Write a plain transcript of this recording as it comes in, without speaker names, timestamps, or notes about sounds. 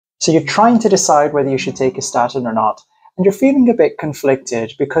So you're trying to decide whether you should take a statin or not, and you're feeling a bit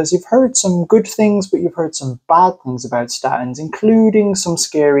conflicted because you've heard some good things, but you've heard some bad things about statins, including some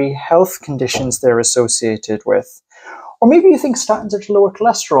scary health conditions they're associated with. Or maybe you think statins are to lower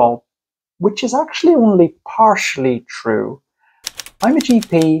cholesterol, which is actually only partially true. I'm a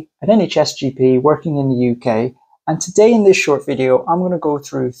GP, an NHS GP working in the UK, and today in this short video, I'm going to go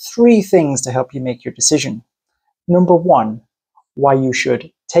through 3 things to help you make your decision. Number 1, why you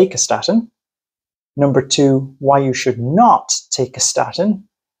should take a statin. Number 2, why you should not take a statin.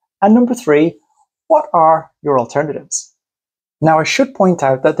 And number 3, what are your alternatives? Now, I should point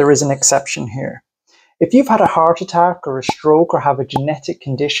out that there is an exception here. If you've had a heart attack or a stroke or have a genetic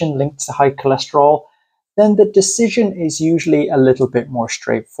condition linked to high cholesterol, then the decision is usually a little bit more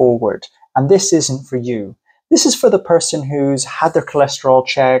straightforward. And this isn't for you. This is for the person who's had their cholesterol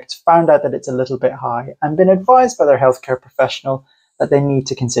checked, found out that it's a little bit high, and been advised by their healthcare professional that they need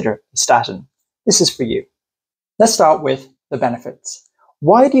to consider a statin. This is for you. Let's start with the benefits.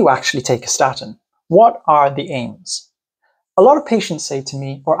 Why do you actually take a statin? What are the aims? A lot of patients say to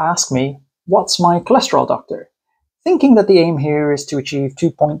me or ask me, what's my cholesterol doctor? Thinking that the aim here is to achieve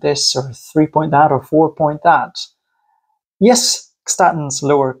 2-point this or 3-point that or 4-point that. Yes, statins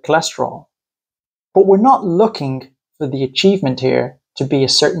lower cholesterol, but we're not looking for the achievement here to be a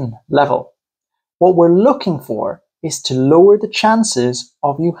certain level. What we're looking for is to lower the chances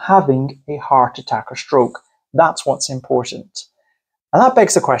of you having a heart attack or stroke. That's what's important. And that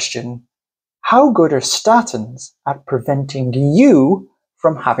begs the question, how good are statins at preventing you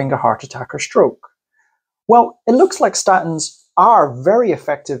from having a heart attack or stroke? Well, it looks like statins are very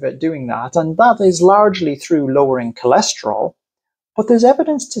effective at doing that, and that is largely through lowering cholesterol. But there's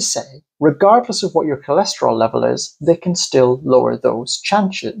evidence to say, regardless of what your cholesterol level is, they can still lower those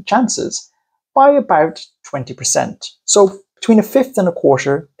chances by about 20%. So between 1/5 and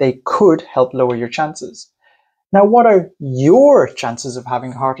 1/4, they could help lower your chances. Now, what are your chances of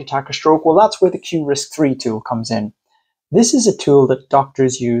having a heart attack or stroke? Well, that's where the Q-Risk3 tool comes in. This is a tool that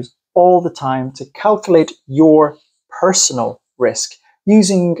doctors use all the time to calculate your personal risk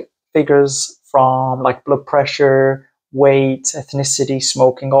using figures from like blood pressure, weight, ethnicity,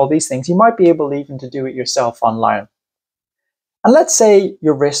 smoking, all these things. You might be able even to do it yourself online. And let's say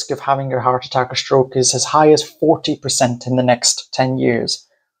your risk of having a heart attack or stroke is as high as 40% in the next 10 years.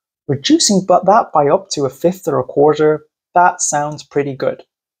 Reducing that by up to 1/5 or 1/4, that sounds pretty good.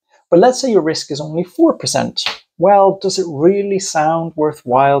 But let's say your risk is only 4%. Well, does it really sound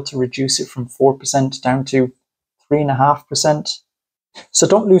worthwhile to reduce it from 4% down to 3.5%? So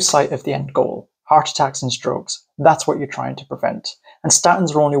don't lose sight of the end goal. Heart attacks and strokes, that's what you're trying to prevent. And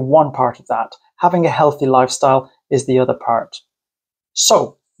statins are only one part of that. Having a healthy lifestyle is the other part.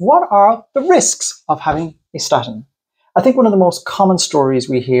 So, what are the risks of having a statin? I think one of the most common stories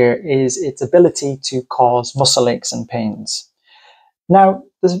we hear is its ability to cause muscle aches and pains. Now,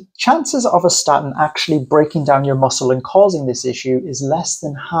 the chances of a statin actually breaking down your muscle and causing this issue is less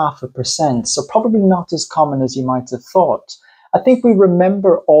than 0.5%, so probably not as common as you might have thought. I think we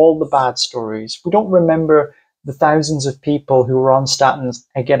remember all the bad stories. We don't remember the thousands of people who were on statins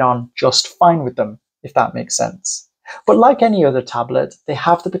and get on just fine with them, if that makes sense. But like any other tablet, they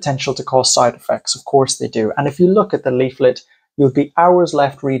have the potential to cause side effects. Of course they do. And if you look at the leaflet, you'll be hours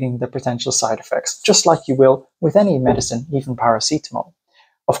left reading the potential side effects, just like you will with any medicine, even paracetamol.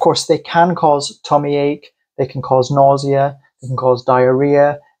 Of course, they can cause tummy ache, they can cause nausea, they can cause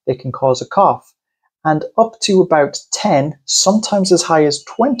diarrhea, they can cause a cough. And up to about 10, sometimes as high as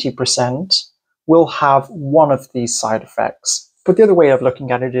 20%, will have one of these side effects. But the other way of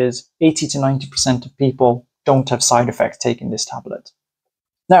looking at it is 80 to 90% of people don't have side effects taking this tablet.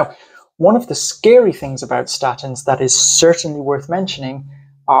 Now, one of the scary things about statins that is certainly worth mentioning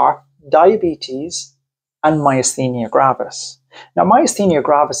are diabetes and myasthenia gravis. Now, myasthenia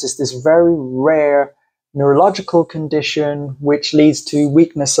gravis is this very rare neurological condition which leads to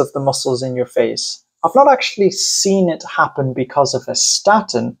weakness of the muscles in your face. I've not actually seen it happen because of a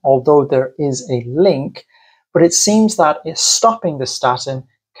statin, although there is a link, but it seems that stopping the statin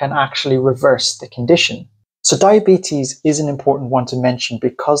can actually reverse the condition. So diabetes is an important one to mention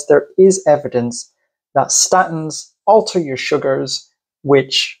because there is evidence that statins alter your sugars,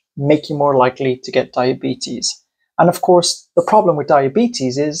 which make you more likely to get diabetes. And of course, the problem with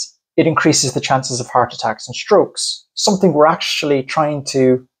diabetes is it increases the chances of heart attacks and strokes, something we're actually trying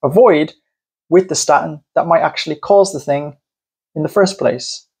to avoid with the statin that might actually cause the thing in the first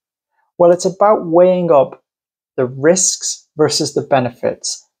place. Well, it's about weighing up the risks versus the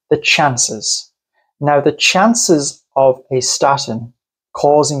benefits, the chances. Now, the chances of a statin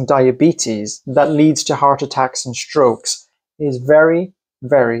causing diabetes that leads to heart attacks and strokes is very,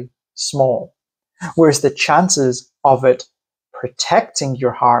 very small. Whereas the chances of it protecting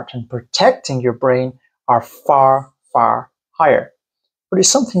your heart and protecting your brain are far, far higher. But it's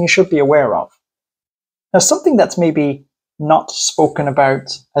something you should be aware of. Now, something that's maybe not spoken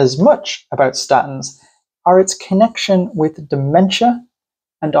about as much about statins are its connection with dementia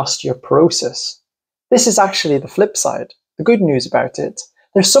and osteoporosis. This is actually the flip side, the good news about it.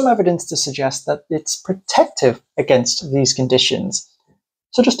 There's some evidence to suggest that it's protective against these conditions.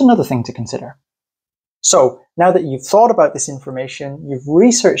 So just another thing to consider. So now that you've thought about this information, you've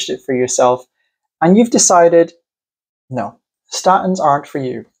researched it for yourself, and you've decided, no, statins aren't for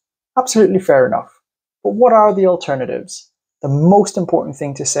you. Absolutely fair enough. But what are the alternatives? The most important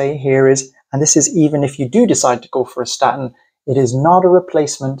thing to say here is, and this is even if you do decide to go for a statin, it is not a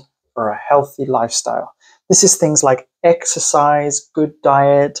replacement for a healthy lifestyle. This is things like exercise, good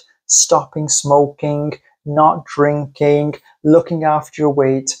diet, stopping smoking, not drinking, looking after your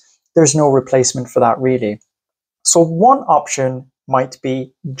weight. There's no replacement for that really. So one option might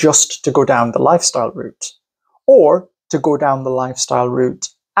be just to go down the lifestyle route, or to go down the lifestyle route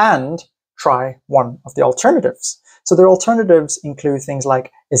and try one of the alternatives. So their alternatives include things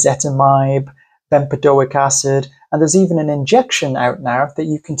like ezetimibe, bempedoic acid, and there's even an injection out now that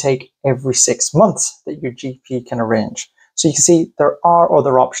you can take every 6 months that your GP can arrange. So you can see there are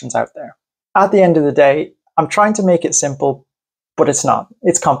other options out there. At the end of the day, I'm trying to make it simple, but it's not.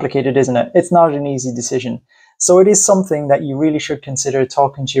 It's complicated, isn't it? It's not an easy decision. So it is something that you really should consider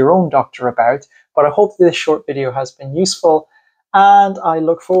talking to your own doctor about. But I hope this short video has been useful, and I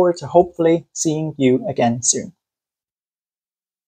look forward to hopefully seeing you again soon.